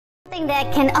Something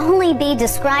that can only be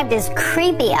described as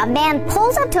creepy. A man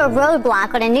pulls up to a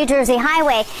roadblock on a New Jersey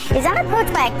highway, is not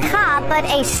approached by a cop, but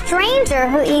a stranger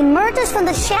who emerges from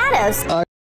the shadows.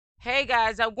 Hey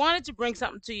guys, I wanted to bring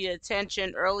something to your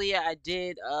attention. Earlier I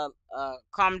did a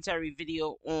commentary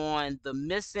video on the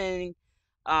missing,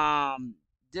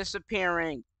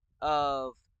 disappearing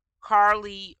of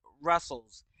Carly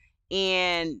Russells,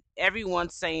 and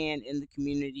everyone's saying in the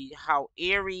community how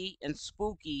eerie and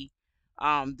spooky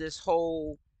this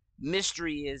whole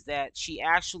mystery is, that she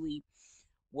actually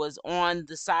was on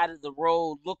the side of the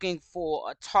road looking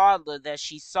for a toddler that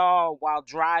she saw while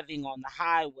driving on the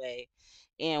highway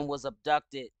and was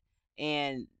abducted,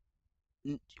 and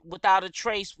without a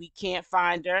trace. We can't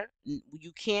find her.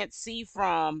 You can't see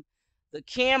from the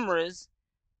cameras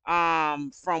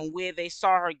from where they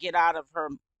saw her get out of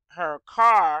her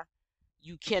car.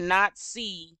 You cannot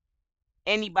see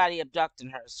anybody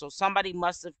abducting her. So somebody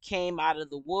must have came out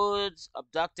of the woods,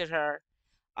 abducted her,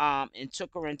 and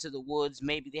took her into the woods.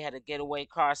 Maybe they had a getaway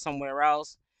car somewhere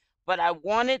else. But I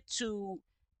wanted to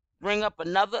bring up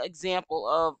another example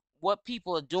of what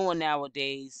people are doing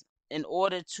nowadays in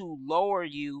order to lower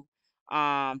you,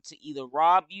 to either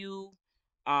rob you,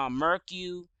 murk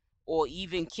you, or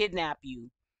even kidnap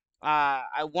you.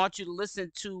 I want you to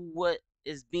listen to what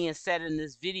is being said in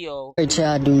this video.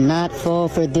 Y'all, do not fall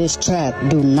for this trap.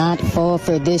 Do not fall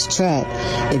for this trap.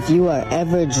 If you are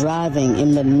ever driving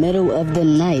in the middle of the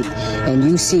night and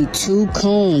you see two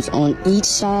cones on each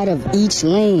side of each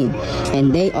lane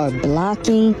and they are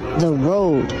blocking the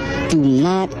road, do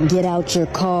not get out your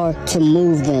car to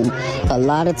move them. A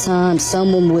lot of times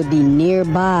someone would be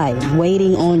nearby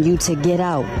waiting on you to get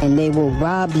out, and they will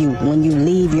rob you when you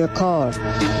leave your car.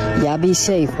 Y'all be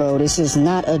safe, bro. This is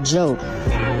not a joke.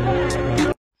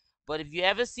 But if you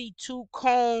ever see two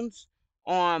cones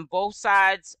on both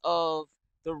sides of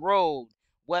the road,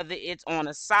 whether it's on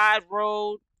a side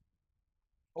road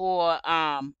or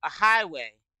a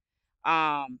highway,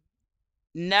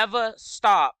 never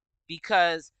stop,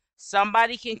 because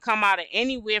somebody can come out of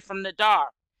anywhere from the dark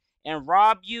and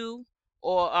rob you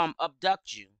or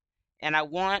abduct you. And I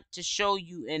want to show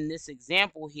you in this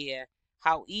example here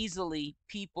how easily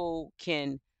people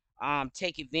can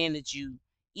take advantage of you,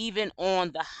 even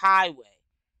on the highway.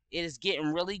 It is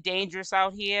getting really dangerous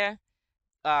out here.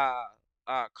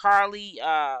 Carly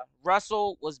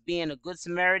Russell was being a good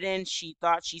Samaritan. She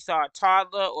thought she saw a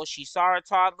toddler, or she saw a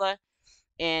toddler,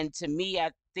 and to me, I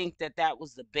think that that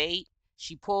was the bait.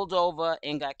 She pulled over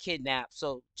and got kidnapped.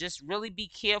 So just really be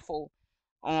careful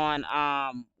on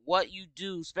what you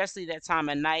do, especially that time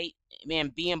of night,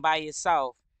 and being by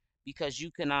yourself, because you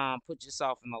can put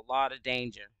yourself in a lot of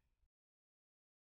danger.